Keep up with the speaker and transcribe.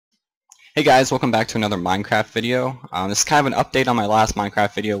Hey guys, welcome back to another Minecraft video. This is kind of an update on my last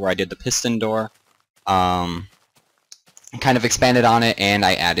Minecraft video where I did the piston door. Kind of expanded on it and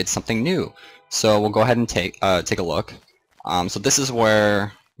I added something new. So we'll go ahead and take a look. So this is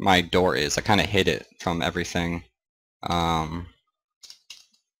where my door is. I kind of hid it from everything. I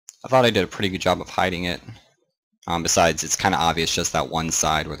thought I did a pretty good job of hiding it. Besides, it's kind of obvious just that one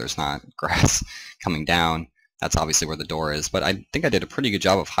side where there's not grass coming down. That's obviously where the door is, but I think I did a pretty good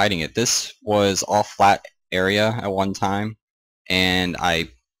job of hiding it. This was all flat area at one time, and I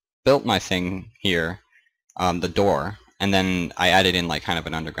built my thing here, the door, and then I added in like kind of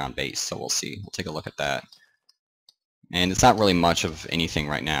an underground base, so we'll see. We'll take a look at that. And it's not really much of anything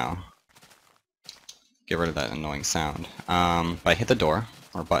right now. Get rid of that annoying sound. But I hit the door,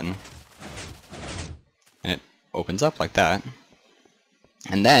 or button, and it opens up like that.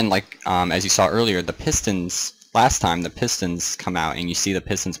 And then, like, as you saw earlier, the pistons, last time, the pistons come out, and you see the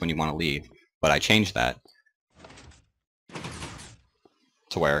pistons when you want to leave. But I changed that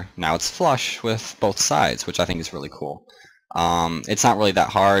to where now it's flush with both sides, which I think is really cool. It's not really that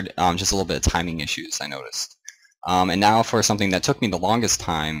hard, just a little bit of timing issues, I noticed. And now for something that took me the longest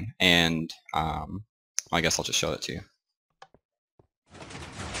time, and I guess I'll just show it to you.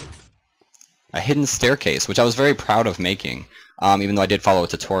 A hidden staircase, which I was very proud of making. Even though I did follow a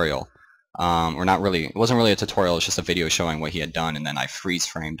tutorial. Or not really, it wasn't really a tutorial, it was just a video showing what he had done, and then I freeze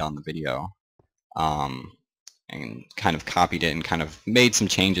framed on the video. And kind of copied it and kind of made some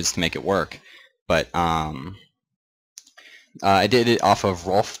changes to make it work. But I did it off of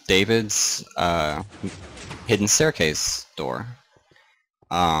rolf-david's hidden staircase door.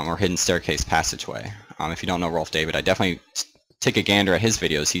 Or hidden staircase passageway. If you don't know rolf-david, I definitely take a gander at his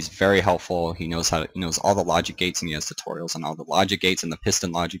videos. He's very helpful. He knows he knows all the logic gates, and he has tutorials on all the logic gates and the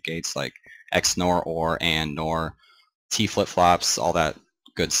piston logic gates, like X NOR, OR, AND, NOR, T flip-flops, all that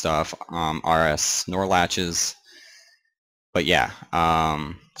good stuff. RS, NOR latches. But yeah,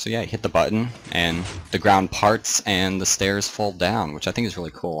 so yeah, you hit the button, and the ground parts, and the stairs fold down, which I think is really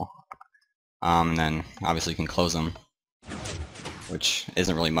cool. And then obviously you can close them, which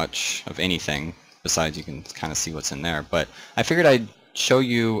isn't really much of anything. Besides, you can kind of see what's in there. But I figured I'd show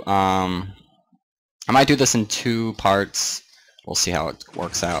you, I might do this in two parts. We'll see how it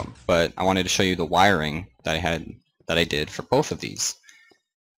works out. But I wanted to show you the wiring that I did for both of these.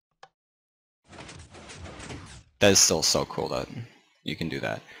 That is still so cool that you can do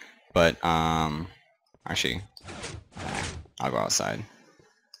that. But, actually, I'll go outside.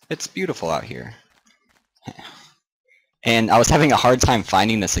 It's beautiful out here. And I was having a hard time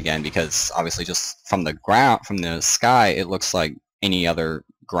finding this again because obviously just from the ground, from the sky, it looks like any other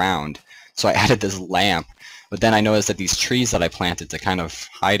ground. So I added this lamp, but then I noticed that these trees that I planted to kind of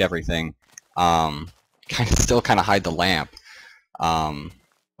hide everything, still kind of hide the lamp.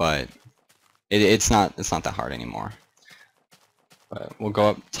 But it's not that hard anymore. But we'll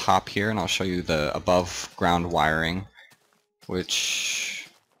go up top here, and I'll show you the above ground wiring, which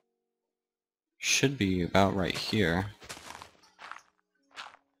should be about right here.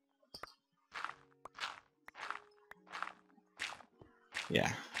 Yeah.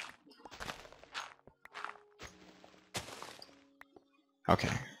 Okay.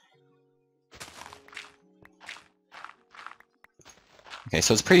 Okay,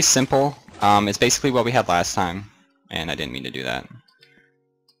 so it's pretty simple. It's basically what we had last time, and I didn't mean to do that.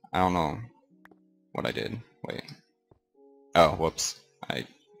 I don't know what I did. Wait. Oh, whoops. I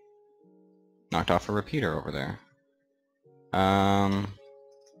knocked off a repeater over there.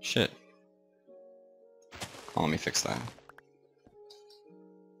 Shit. Well, let me fix that.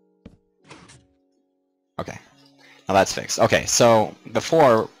 Okay. Now that's fixed. Okay, so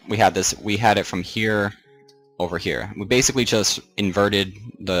before we had this, we had it from here over here. We basically just inverted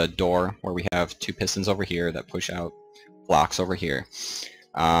the door where we have two pistons over here that push out blocks over here.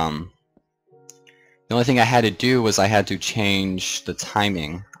 The only thing I had to do was I had to change the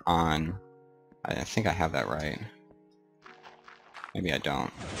timing on... I think I have that right. Maybe I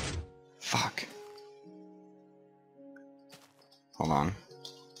don't. Fuck. Hold on.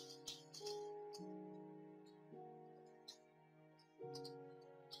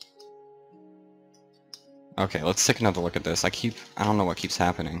 Okay, let's take another look at this. I don't know what keeps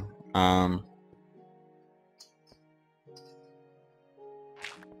happening. I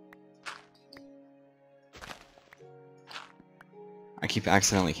keep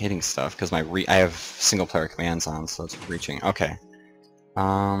accidentally hitting stuff because I have single player commands on, so it's reaching. Okay.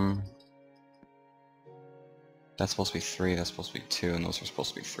 That's supposed to be 3, that's supposed to be 2, and those are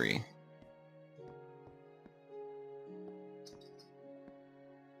supposed to be 3.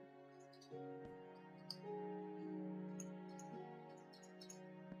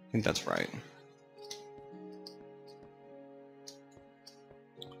 I think that's right.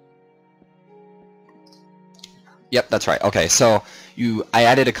 Yep, that's right. Okay, so I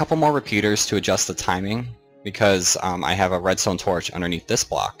added a couple more repeaters to adjust the timing because I have a redstone torch underneath this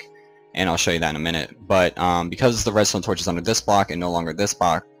block, and I'll show you that in a minute. But because the redstone torch is under this block and no longer this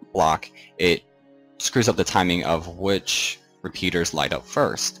block, it screws up the timing of which repeaters light up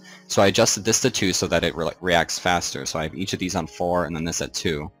first. So I adjusted this to 2 so that it reacts faster. So I have each of these on 4 and then this at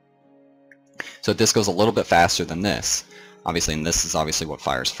 2. So this goes a little bit faster than this, obviously, and this is obviously what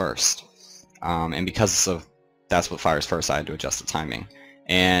fires first. And because of that's what fires first, I had to adjust the timing.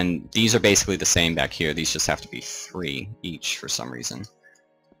 And these are basically the same back here. These just have to be 3 each for some reason.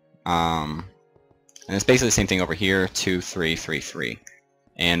 And it's basically the same thing over here, 2, 3, 3, 3.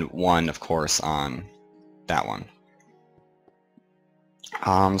 And 1, of course, on that one.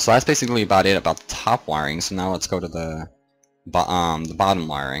 So that's basically about it about the top wiring. So now let's go to the bottom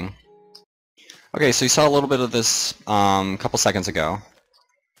wiring. Okay, so you saw a little bit of this a couple seconds ago.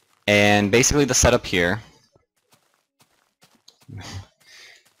 And basically the setup here...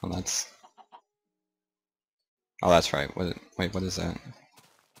 well, that's right. Wait, what is that?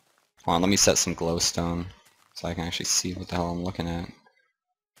 Hold on, let me set some glowstone so I can actually see what the hell I'm looking at.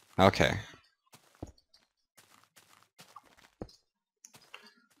 Okay.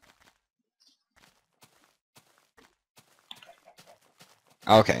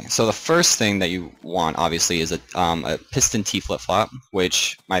 Okay, so the first thing that you want, obviously, is a piston T flip-flop,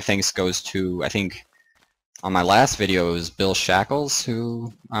 which my thanks goes to, I think, on my last video, it was Bill Shackles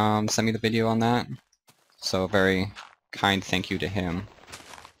who sent me the video on that. So a very kind thank you to him.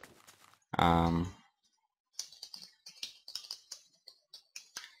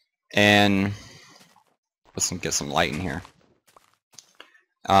 And let's get some light in here.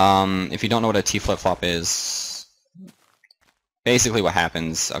 If you don't know what a T flip-flop is, basically what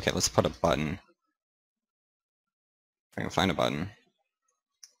happens... Okay, let's put a button. If I can find a button.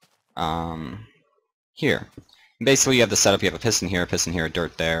 Here. Basically you have the setup, you have a piston here, a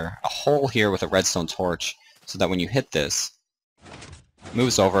dirt there, a hole here with a redstone torch, so that when you hit this, it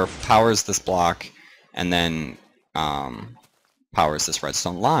moves over, powers this block, and then powers this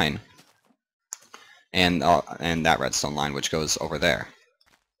redstone line. And that redstone line which goes over there.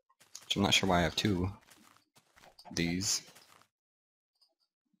 Which I'm not sure why I have 2 of these.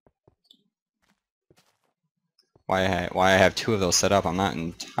 Why I have 2 of those set up, I'm not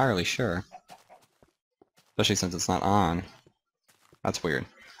entirely sure. Especially since it's not on. That's weird.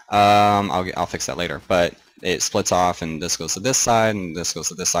 I'll fix that later. But it splits off, and this goes to this side, and this goes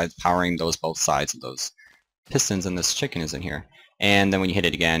to this side, powering both sides of those pistons, and this chicken is in here. And then when you hit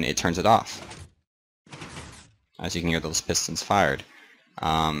it again, it turns it off. As you can hear, those pistons fired.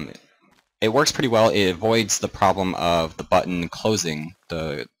 It works pretty well. It avoids the problem of the button closing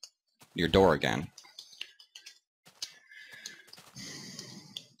your door again.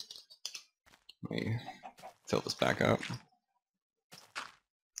 Let me fill this back up.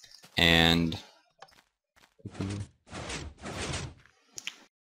 And